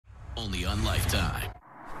only on Lifetime.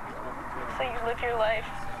 So you live your life,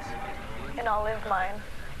 and I'll live mine,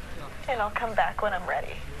 and I'll come back when I'm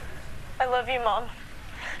ready. I love you, Mom.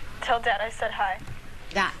 Tell Dad I said hi.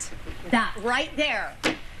 That right there,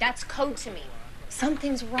 that's code to me.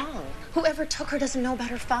 Something's wrong. Whoever took her doesn't know about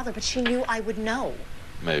her father, but she knew I would know.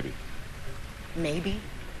 Maybe. Maybe?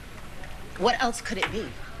 What else could it be?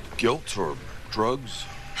 Guilt or drugs?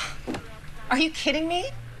 Are you kidding me?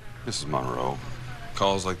 Mrs. Monroe,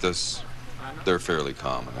 calls like this, they're fairly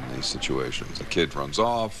common in these situations. The kid runs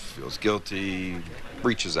off, feels guilty,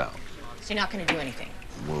 reaches out. So you're not going to do anything?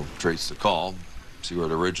 We'll trace the call, see where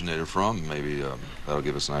it originated from. Maybe that'll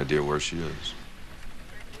give us an idea where she is.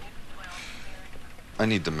 I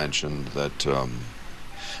need to mention that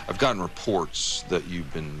I've gotten reports that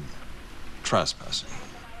you've been trespassing.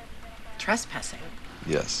 Trespassing?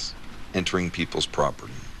 Yes. Entering people's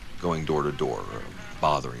property, going door to door,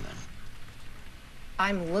 bothering them.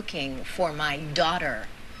 I'm looking for my daughter.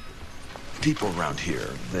 People around here,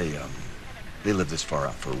 they live this far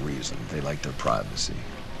out for a reason. They like their privacy.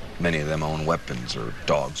 Many of them own weapons or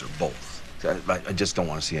dogs or both. I just don't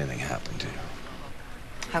want to see anything happen to you.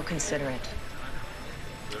 How considerate.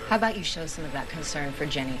 How about you show some of that concern for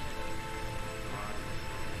Jenny?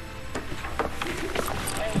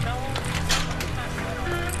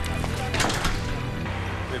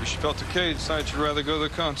 Maybe she felt okay, decided she'd rather go to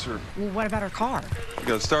the concert. Well, what about her car?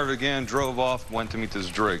 Got started again, drove off, went to meet this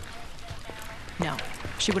Drake. No,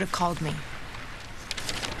 she would have called me.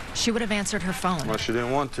 She would have answered her phone. Well, she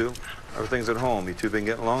didn't want to. Everything's at home. You two been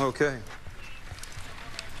getting along okay?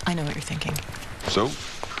 I know what you're thinking. So?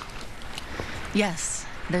 Yes,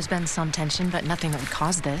 there's been some tension, but nothing that would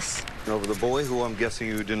cause this. Over the boy, who I'm guessing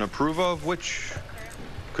you didn't approve of, which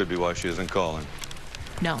could be why she isn't calling.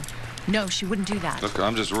 No, she wouldn't do that. Look,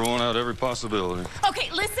 I'm just ruling out every possibility. Okay,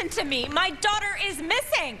 listen to me. My daughter is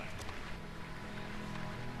missing.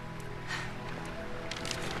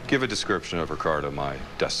 Give a description of her car to my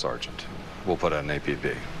desk sergeant. We'll put out an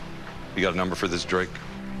APB. You got a number for this Drake?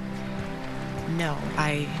 No,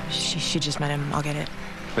 she just met him. I'll get it.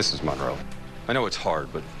 Mrs. Monroe, I know it's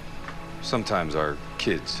hard, but sometimes our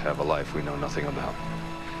kids have a life we know nothing about.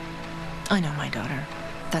 I know my daughter.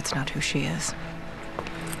 That's not who she is.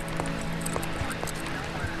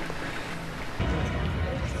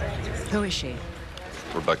 Who is she?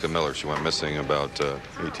 Rebecca Miller. She went missing about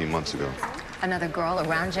 18 months ago. Another girl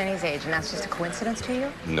around Jenny's age, and that's just a coincidence to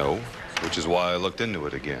you? No, which is why I looked into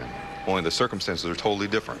it again. Only the circumstances are totally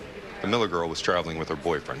different. The Miller girl was traveling with her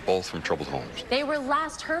boyfriend, both from troubled homes. They were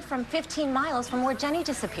last heard from 15 miles from where Jenny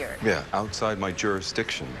disappeared. Yeah, outside my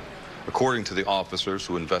jurisdiction. According to the officers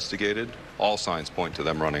who investigated, all signs point to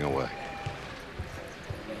them running away.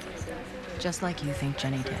 Just like you think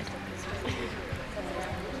Jenny did.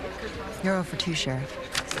 You're 0 for 2,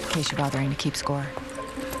 Sheriff, in case you're bothering to keep score.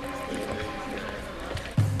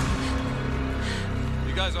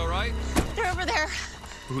 You guys all right? They're over there.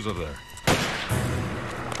 Who's over there?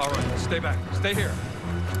 All right, stay back. Stay here.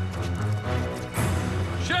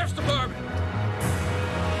 Sheriff's Department!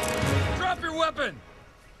 Drop your weapon!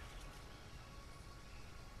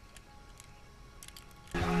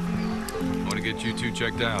 I want to get you two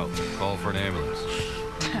checked out. Call for an ambulance.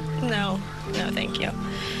 No, thank you.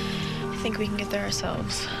 I think we can get there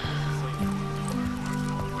ourselves.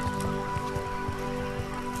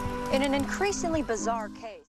 In an increasingly bizarre case.